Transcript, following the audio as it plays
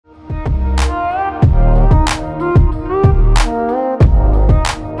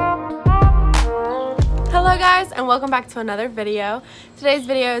and welcome back to another video. Today's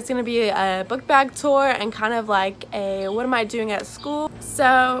video is going to be a book bag tour and kind of like a what am I doing at school.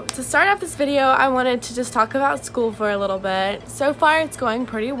 So to start off this video, I wanted to just talk about school for a little bit. So far it's going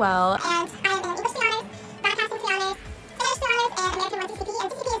pretty well. And I am an English to honors, broadcasting to honors, English to honors, and American 1 CCP.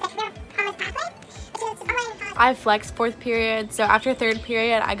 And CCP is the career commerce pathway, which is online. I flex fourth period, so after third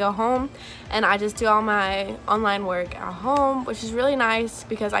period I go home and I just do all my online work at home, which is really nice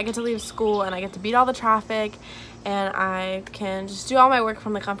because I get to leave school and I get to beat all the traffic and I can just do all my work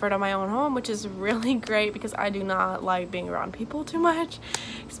from the comfort of my own home, which is really great because I do not like being around people too much,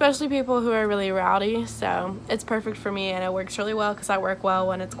 especially people who are really rowdy. So it's perfect for me and it works really well because I work well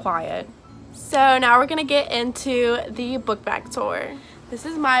when it's quiet. So now we're gonna get into the book bag tour. This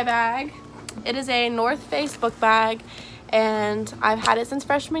is my bag. It is a North Face book bag and I've had it since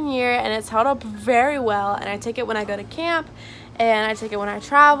freshman year and it's held up very well, and I take it when I go to camp and I take it when I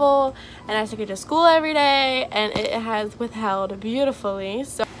travel and I take it to school every day, and it has withheld beautifully.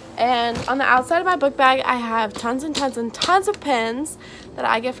 And on the outside of my book bag I have tons and tons and tons of pens that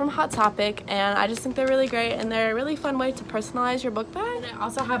I get from Hot Topic, and I just think they're really great and they're a really fun way to personalize your book bag. And I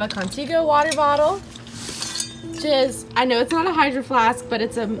also have a Contigo water bottle, which is, I know it's not a Hydro Flask, but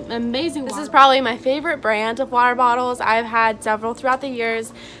it's an amazing water. This is probably my favorite brand of water bottles. I've had several throughout the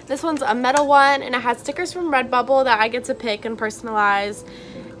years. This one's a metal one and it has stickers from Redbubble that I get to pick and personalize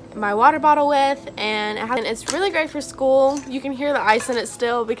my water bottle with, and it's really great for school. You can hear the ice in it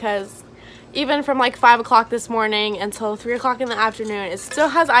still because even from like 5 o'clock this morning until 3 o'clock in the afternoon, it still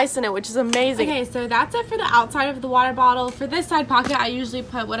has ice in it, which is amazing. Okay, so that's it for the outside of the water bottle. For this side pocket, I usually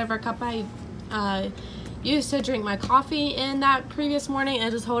put whatever cup I used to drink my coffee in that previous morning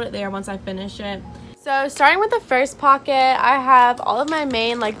and just hold it there once I finish it. So starting with the first pocket, I have all of my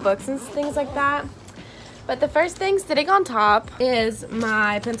main like books and things like that. But the first thing sitting on top is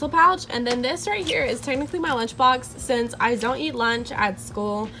my pencil pouch, and then this right here is technically my lunchbox since I don't eat lunch at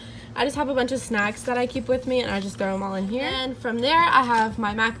school. I just have a bunch of snacks that I keep with me and I just throw them all in here. And from there I have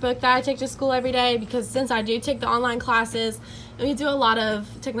my MacBook that I take to school every day because since I do take the online classes and we do a lot of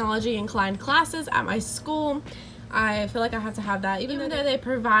technology inclined classes at my school, I feel like I have to have that. Even though they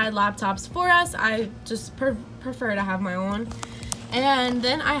provide laptops for us, I just prefer to have my own. And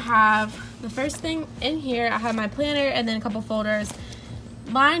then I have the first thing in here, I have my planner and then a couple folders,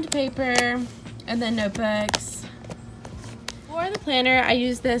 lined paper, and then notebooks. For the planner, I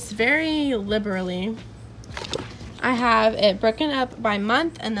use this very liberally. I have it broken up by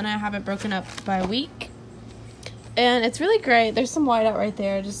month and then I have it broken up by week. And it's really great. There's some whiteout right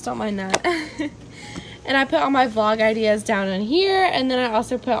there, just don't mind that. And I put all my vlog ideas down in here, and then I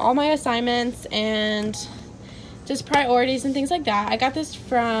also put all my assignments and just priorities and things like that. I got this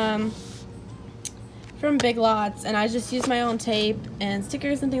from Big Lots, and I just use my own tape and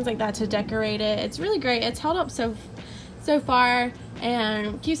stickers and things like that to decorate it. It's really great. It's held up so far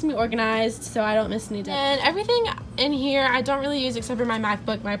and keeps me organized so I don't miss any days. And everything in here I don't really use except for my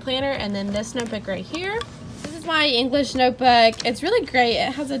MacBook, my planner, and then this notebook right here. This is my English notebook. It's really great.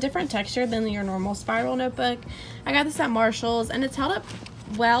 It has a different texture than your normal spiral notebook. I got this at Marshall's and it's held up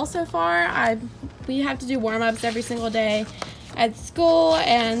well so far. We have to do warm-ups every single day at school,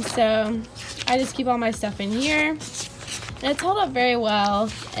 and so I just keep all my stuff in here. And it's held up very well,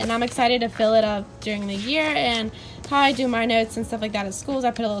 and I'm excited to fill it up during the year. And how I do my notes and stuff like that at schools,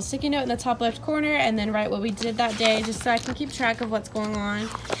 I put a little sticky note in the top left corner and then write what we did that day just so I can keep track of what's going on.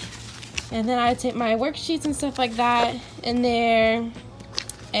 And then I take my worksheets and stuff like that in there.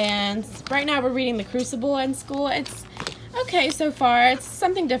 And right now we're reading The Crucible in school. It's okay so far. It's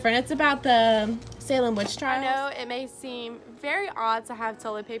something different. It's about the Salem witch trials. I know it may seem very odd to have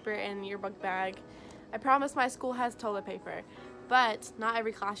toilet paper in your book bag. I promise my school has toilet paper, but not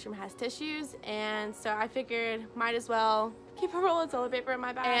every classroom has tissues, and so I figured might as well keep a roll of toilet paper in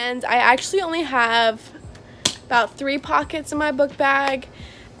my bag. And I actually only have about 3 pockets in my book bag,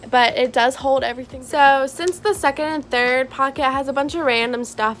 but it does hold everything. So since the second and third pocket has a bunch of random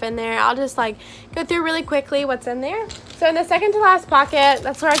stuff in there, I'll just like go through really quickly what's in there. So in the second to last pocket,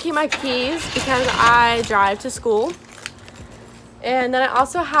 that's where I keep my keys because I drive to school. And then I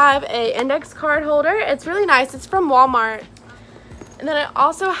also have a index card holder. It's really nice. It's from Walmart. And then I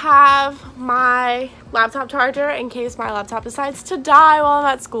also have my laptop charger in case my laptop decides to die while I'm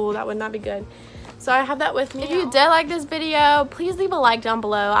at school. That would not be good. So I have that with me. If you did like this video, please leave a like down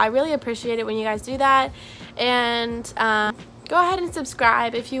below. I really appreciate it when you guys do that. And go ahead and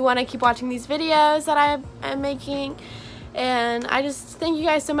subscribe if you want to keep watching these videos that I'm making. And I just thank you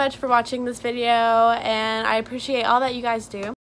guys so much for watching this video, and I appreciate all that you guys do.